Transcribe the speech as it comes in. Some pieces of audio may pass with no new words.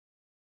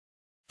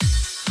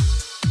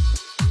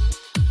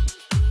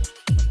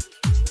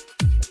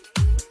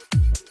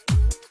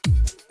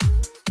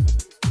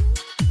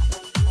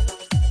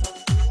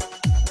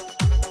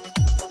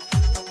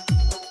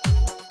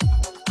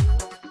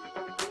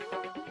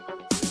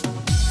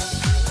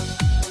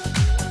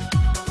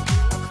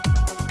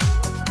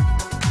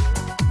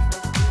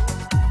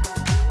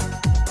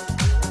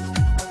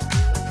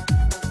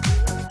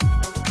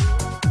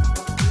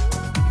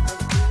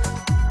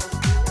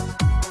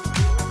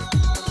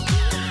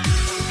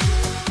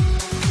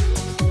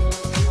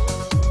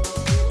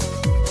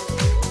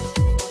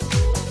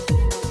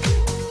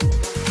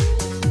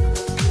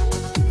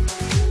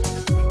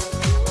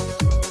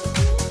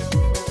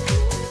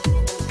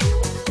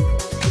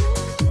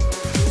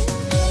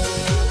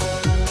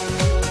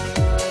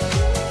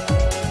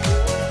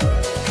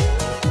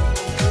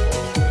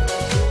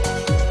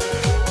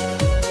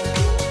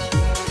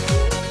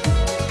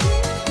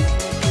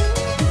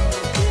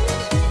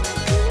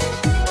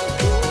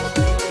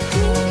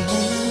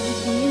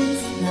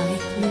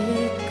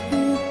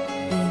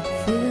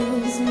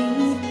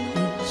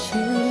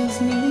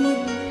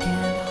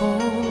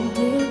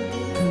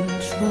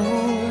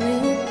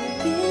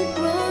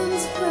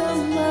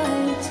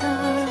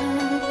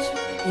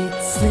It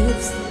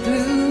slips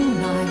through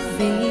my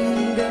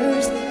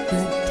fingers,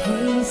 the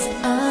taste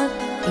of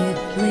it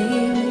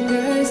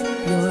lingers.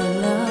 Your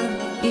love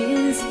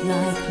is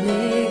like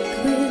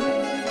liquid,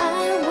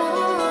 I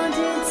want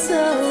it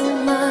so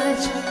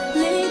much.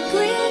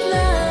 Liquid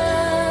love,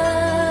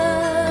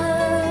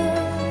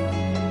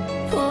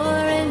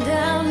 pouring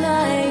down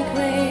like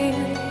rain.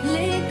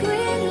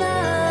 Liquid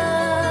love,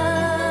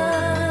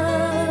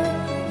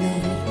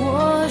 let it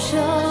wash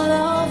all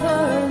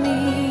over me.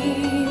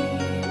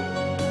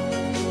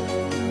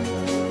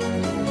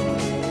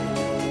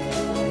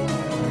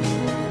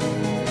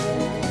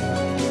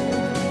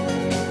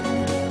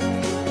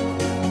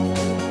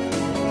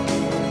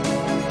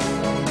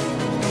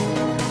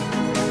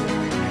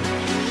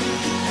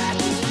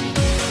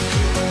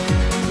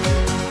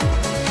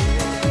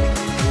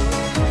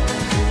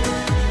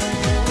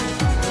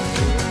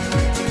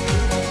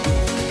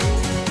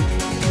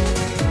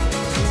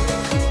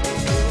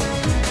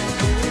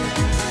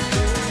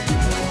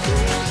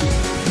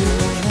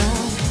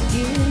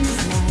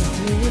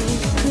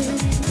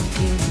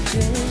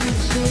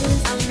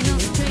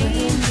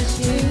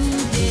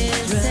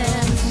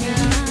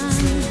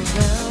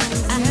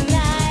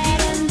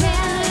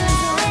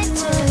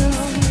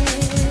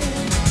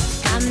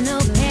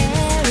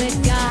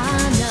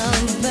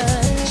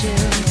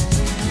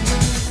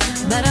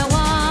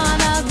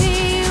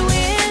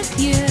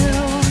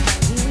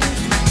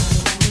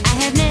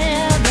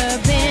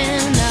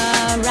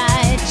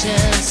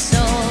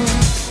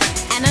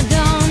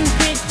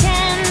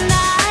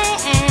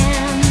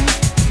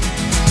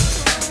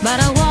 But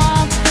I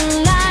walk the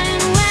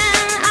line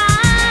when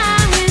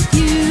I'm with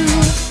you,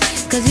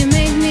 'cause you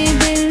make me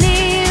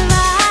believe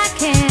I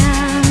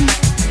can.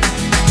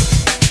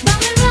 But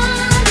we're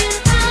running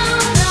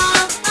out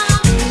of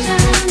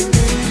options,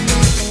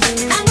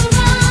 and we're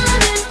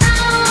running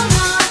out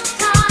of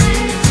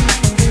time.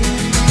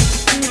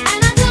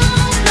 And I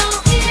don't know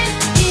if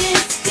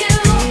it's you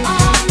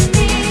or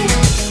me,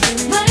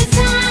 but it's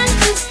time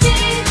to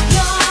speak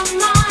your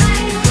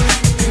mind.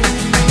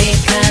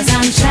 Because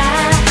I'm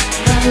traveling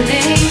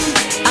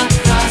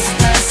across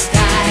the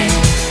sky.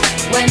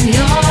 When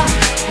you're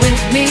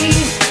with me,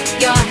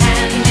 your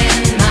hand in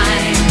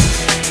mine.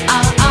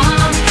 Our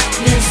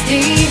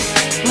honesty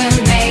will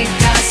make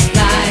us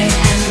fly,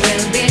 and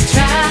we'll be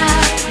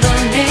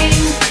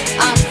traveling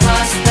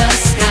across the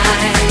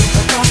sky.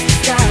 Across the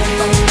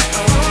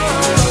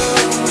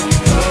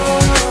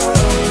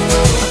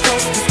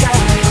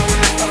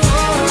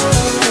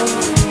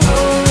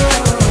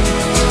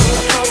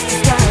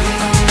sky.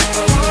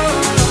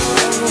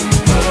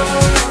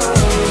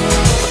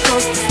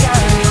 Across the sky.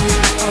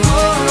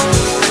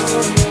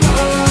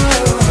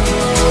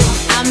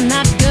 I'm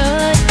not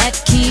good at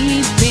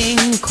keeping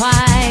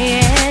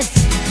quiet,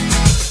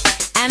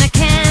 and I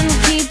can't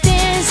keep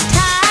this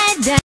tied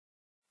down.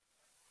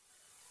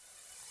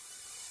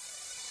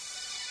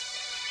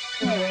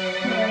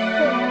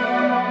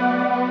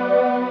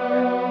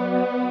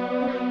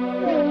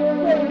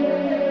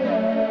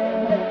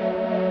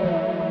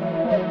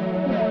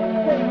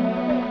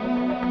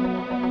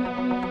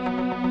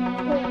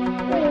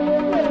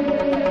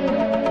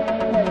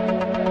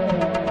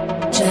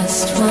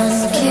 Just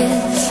one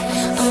kiss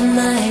on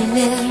my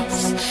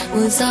lips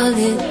was all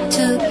it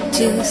took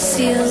to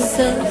seal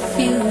the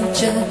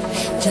future.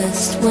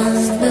 Just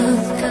one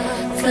look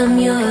from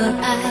your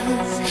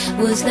eyes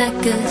was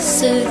like a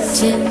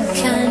certain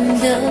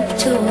kind of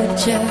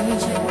torture.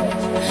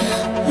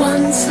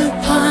 Once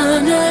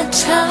upon a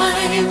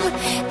time,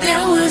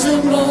 there was a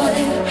boy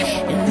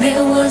and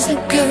there was a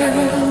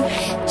girl.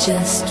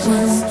 Just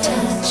one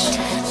touch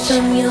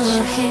from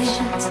your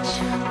hands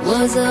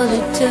was all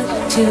it took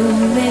to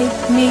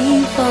make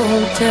me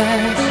falter.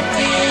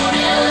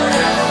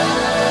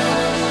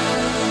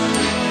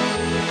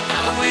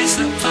 Are we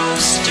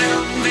supposed to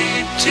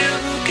be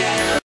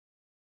together?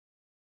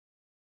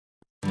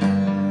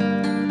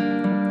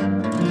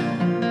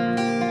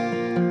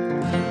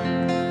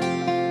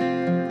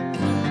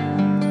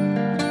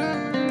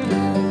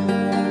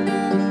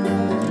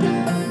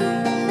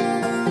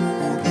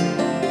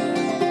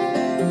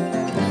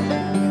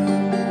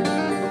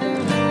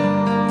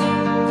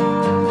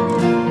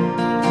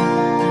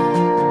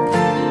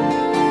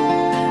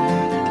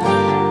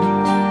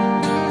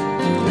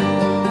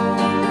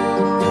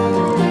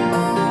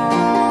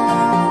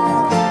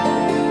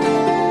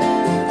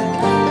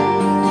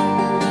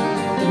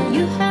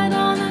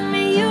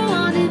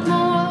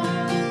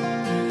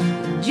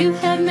 You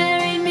have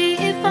married me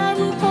if I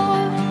were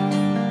poor.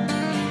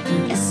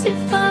 Yes,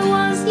 if I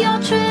was your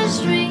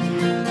treasury,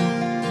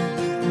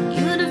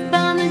 you would have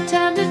found the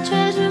time to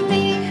treasure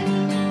me.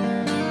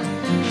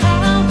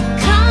 How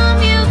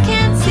come you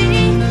can't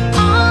see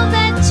all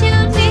that you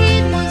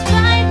need was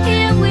right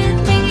here with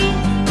me?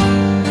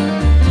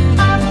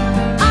 Up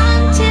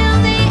until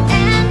the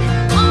end,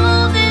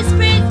 all this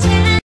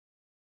pretend.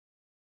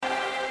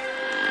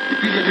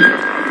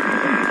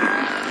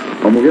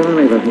 Omówiono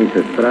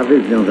najważniejsze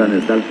sprawy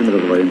związane z dalszym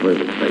rozwojem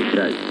województwa i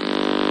kraju.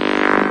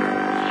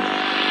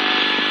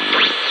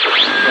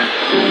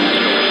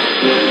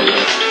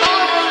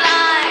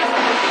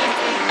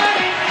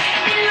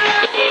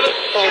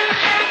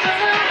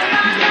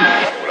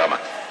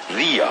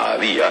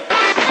 via.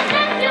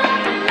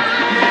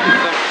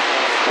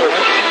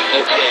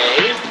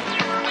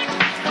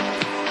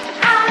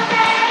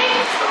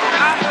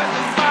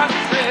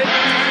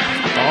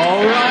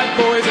 All right,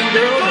 boys and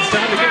girls, it's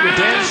time to get your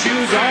dance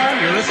shoes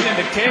on. You're listening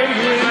to KUNT.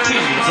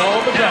 It's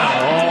all the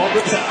time, all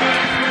the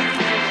time.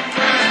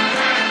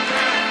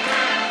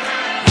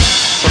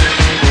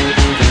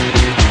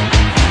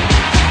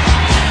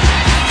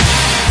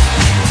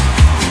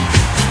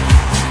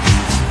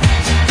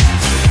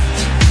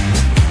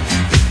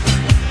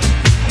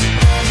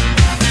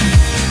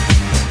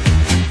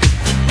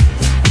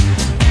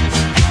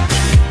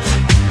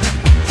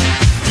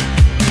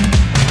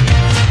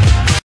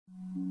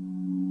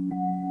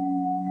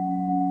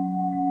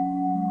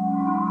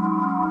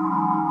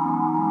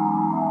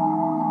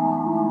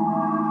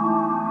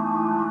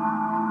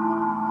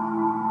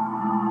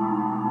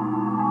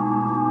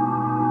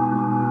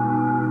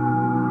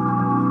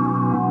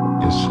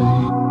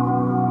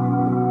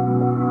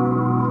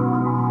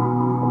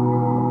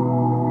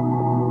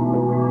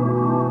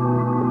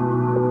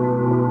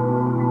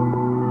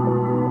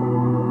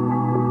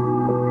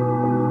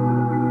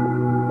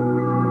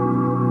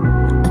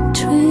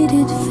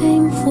 Traded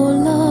fame for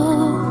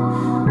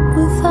love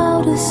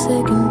without a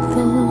second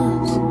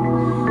thought.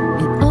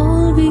 It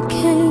all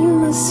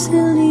became a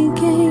silly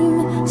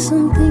game.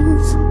 Some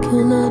things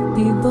cannot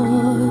be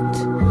bought.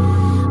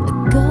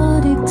 I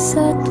got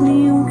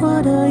exactly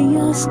what I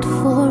asked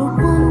for,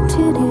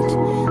 wanted it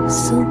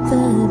so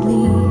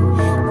badly.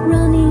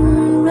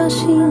 Running,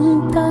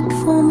 rushing back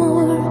for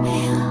more.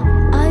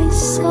 I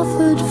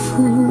suffered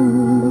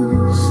fools.